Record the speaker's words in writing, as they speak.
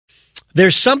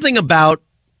There's something about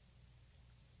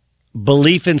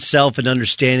belief in self and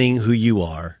understanding who you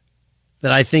are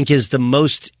that I think is the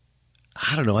most,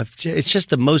 I don't know, it's just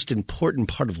the most important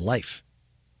part of life.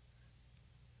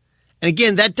 And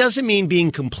again, that doesn't mean being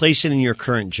complacent in your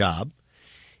current job.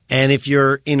 And if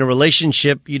you're in a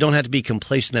relationship, you don't have to be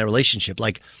complacent in that relationship.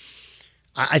 Like,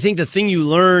 I think the thing you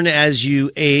learn as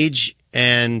you age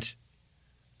and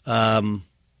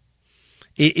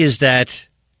is that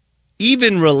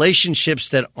even relationships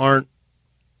that aren't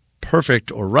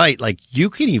perfect or right, like,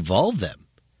 you can evolve them.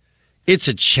 It's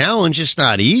a challenge. It's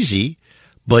not easy,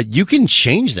 but you can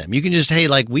change them. You can just, hey,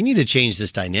 like, we need to change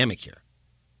this dynamic here.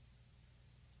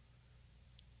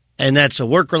 And that's a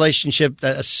work relationship,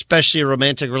 especially a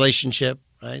romantic relationship,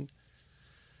 right?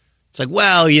 It's like,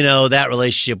 well, you know, that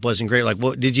relationship wasn't great. Like,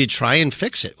 well, did you try and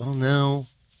fix it? Well, no.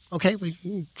 Okay, we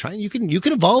can try. You can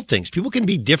evolve things. People can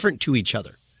be different to each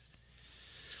other.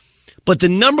 But the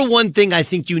number one thing I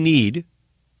think you need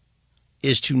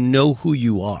is to know who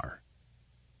you are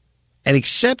and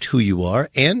accept who you are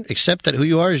and accept that who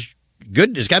you are is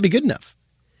good. It's got to be good enough.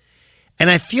 And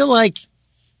I feel like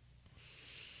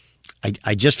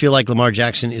I just feel like Lamar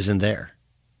Jackson isn't there.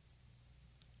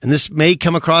 And this may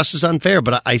come across as unfair,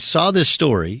 but I saw this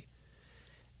story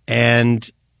and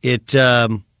it, I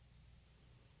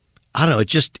don't know, it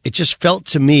just felt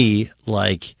to me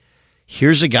like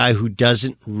here's a guy who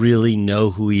doesn't really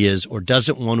know who he is or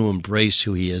doesn't want to embrace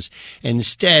who he is and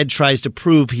instead tries to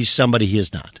prove he's somebody he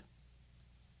is not.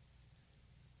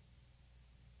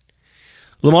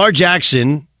 Lamar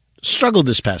Jackson struggled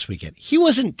this past weekend. He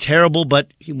wasn't terrible, but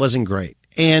he wasn't great.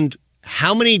 And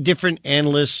how many different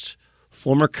analysts,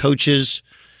 former coaches,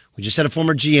 we just had a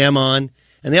former GM on,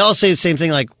 and they all say the same thing,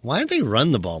 like, why don't they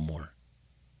run the ball more?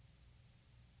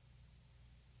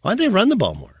 Why don't they run the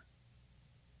ball more?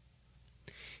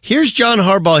 Here's John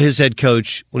Harbaugh, his head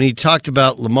coach, when he talked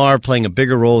about Lamar playing a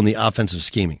bigger role in the offensive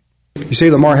scheming. You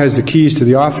say Lamar has the keys to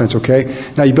the offense, okay?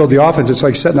 Now you build the offense, it's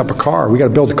like setting up a car. We got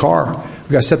to build a car.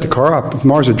 We got to set the car up. If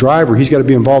Lamar's a driver, he's got to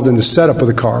be involved in the setup of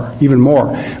the car even more.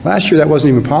 Last year that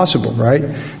wasn't even possible, right?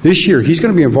 This year he's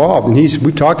going to be involved, and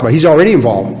we've talked about, he's already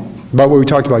involved about what we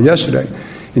talked about yesterday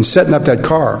in setting up that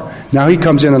car. Now he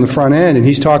comes in on the front end and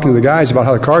he's talking to the guys about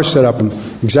how the car's set up and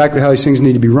exactly how these things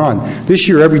need to be run. This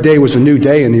year every day was a new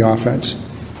day in the offense.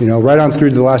 You know, right on through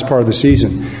to the last part of the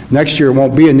season. Next year it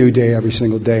won't be a new day every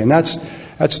single day, and that's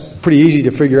pretty easy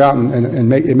to figure out and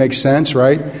make it makes sense,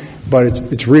 right? But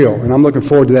it's real, and I'm looking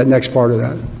forward to that next part of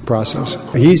that process.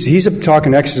 He's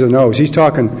talking X's and O's. He's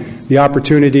talking the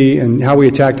opportunity and how we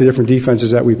attack the different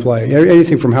defenses that we play.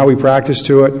 Anything from how we practice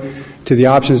to it, to the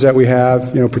options that we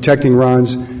have. You know, protecting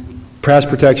runs, pass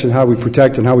protection, how we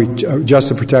protect and how we adjust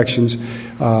the protections,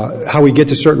 how we get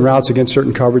to certain routes against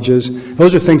certain coverages.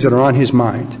 Those are things that are on his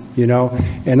mind, you know,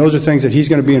 and those are things that he's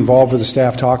going to be involved with the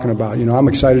staff talking about. You know, I'm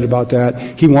excited about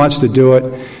that. He wants to do it,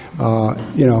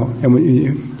 you know,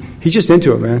 and he's just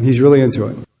into it, man. He's really into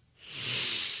it.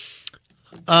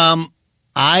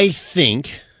 I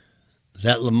think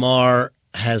that Lamar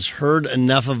has heard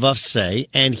enough of us say,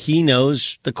 and he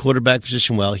knows the quarterback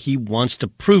position well. He wants to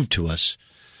prove to us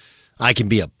I can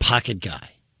be a pocket guy.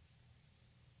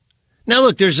 Now,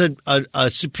 look, there's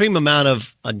a supreme amount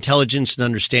of intelligence and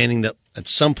understanding that at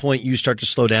some point you start to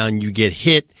slow down, you get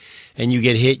hit, and you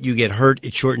get hurt,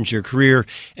 it shortens your career,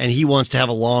 and he wants to have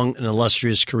a long and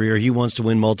illustrious career. He wants to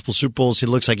win multiple Super Bowls. He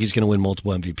looks like he's going to win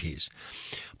multiple MVPs.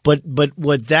 But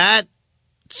what that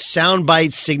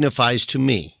soundbite signifies to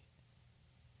me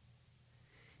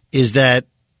is that,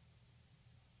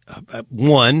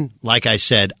 one, like I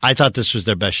said, I thought this was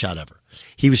their best shot ever.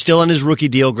 He was still on his rookie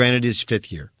deal, granted his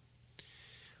fifth year.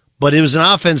 But it was an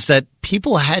offense that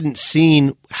people hadn't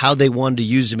seen how they wanted to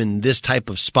use him in this type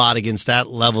of spot against that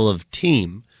level of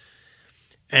team.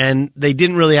 And they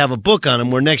didn't really have a book on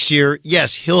him, where next year,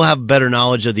 yes, he'll have better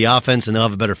knowledge of the offense and they'll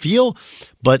have a better feel,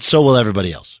 but so will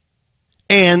everybody else.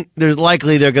 And they're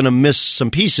going to miss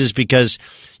some pieces because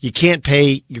you can't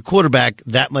pay your quarterback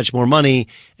that much more money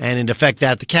and in effect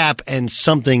that the cap and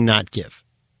something not give.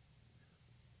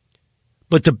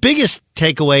 But the biggest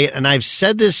takeaway, and I've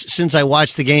said this since I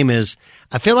watched the game, is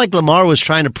I feel like Lamar was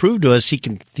trying to prove to us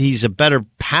he's a better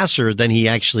passer than he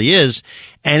actually is,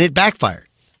 and it backfired.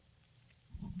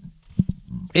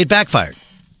 It backfired.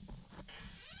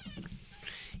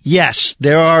 Yes,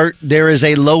 there is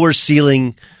a lower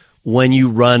ceiling when you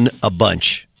run a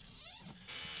bunch.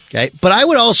 Okay, but I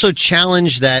would also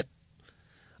challenge that.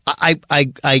 I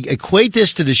equate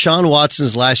this to Deshaun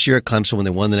Watson's last year at Clemson when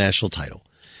they won the national title.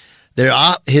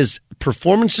 His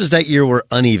performances that year were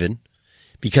uneven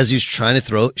because he was trying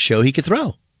to show he could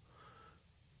throw.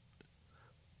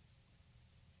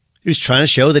 He was trying to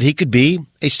show that he could be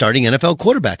a starting NFL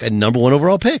quarterback, a number 1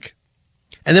 overall pick.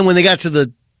 And then when they got to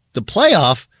the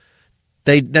playoff,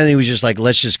 then he was just like,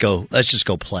 let's just go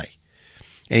play.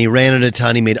 And he ran it a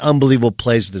ton. He made unbelievable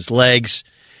plays with his legs.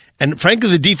 And frankly,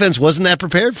 the defense wasn't that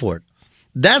prepared for it.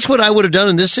 That's what I would have done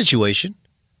in this situation.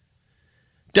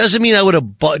 Doesn't mean I would have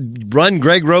run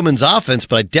Greg Roman's offense,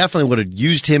 but I definitely would have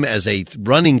used him as a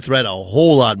running threat a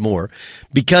whole lot more,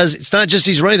 because it's not just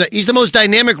he's running threat. He's the most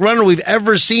dynamic runner we've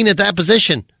ever seen at that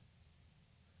position.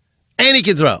 And he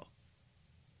can throw.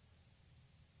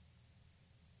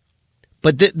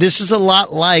 But this is a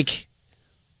lot like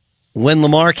when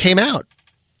Lamar came out.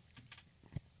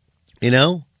 You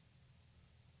know?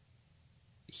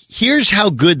 Here's how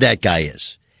good that guy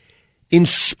is. In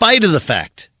spite of the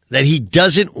fact that he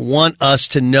doesn't want us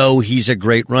to know he's a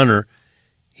great runner,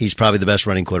 he's probably the best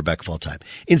running quarterback of all time.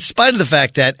 In spite of the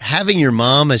fact that having your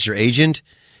mom as your agent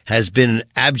has been an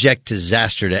abject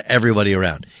disaster to everybody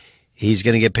around. He's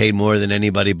going to get paid more than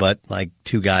anybody but like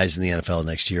 2 guys in the NFL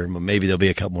next year. Maybe there'll be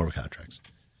a couple more contracts.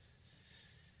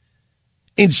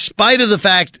 In spite of the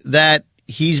fact that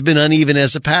he's been uneven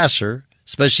as a passer,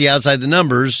 especially outside the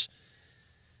numbers,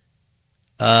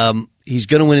 he's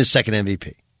going to win his second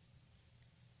MVP.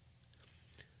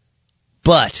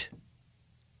 But,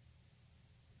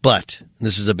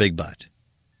 this is a big but,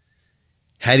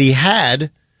 had he had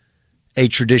a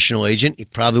traditional agent, he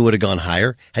probably would have gone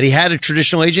higher. Had he had a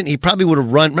traditional agent, he probably would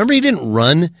have run. Remember, he didn't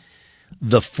run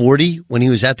the 40 when he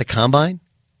was at the combine?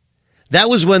 That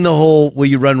was when the whole, will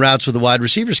you run routes with the wide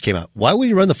receivers came out. Why would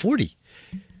you run the 40?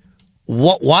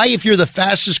 Why, if you're the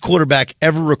fastest quarterback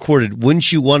ever recorded,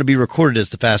 wouldn't you want to be recorded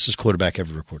as the fastest quarterback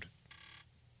ever recorded?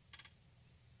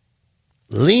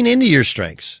 Lean into your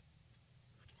strengths.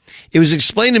 It was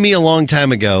explained to me a long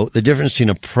time ago, the difference between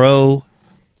a pro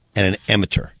and an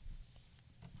amateur.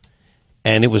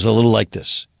 And it was a little like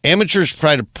this. Amateurs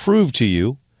try to prove to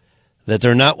you that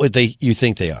they're not what you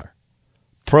think they are.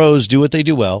 Pros do what they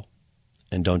do well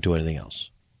and don't do anything else.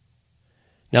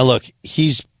 Now look,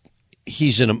 he's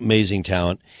an amazing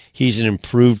talent. He's an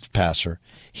improved passer.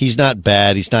 He's not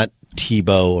bad. He's not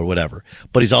Tebow or whatever,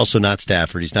 but he's also not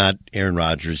Stafford. He's not Aaron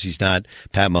Rodgers. He's not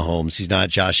Pat Mahomes. He's not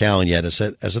Josh Allen yet as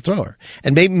a thrower,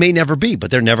 and may never be,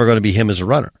 but they're never going to be him as a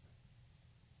runner.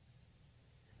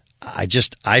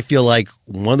 I feel like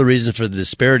one of the reasons for the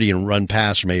disparity in run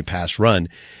pass or maybe pass run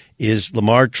is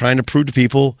Lamar trying to prove to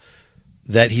people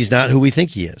that he's not who we think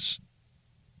he is,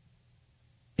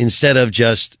 instead of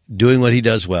just doing what he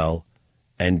does well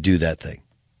and do that thing.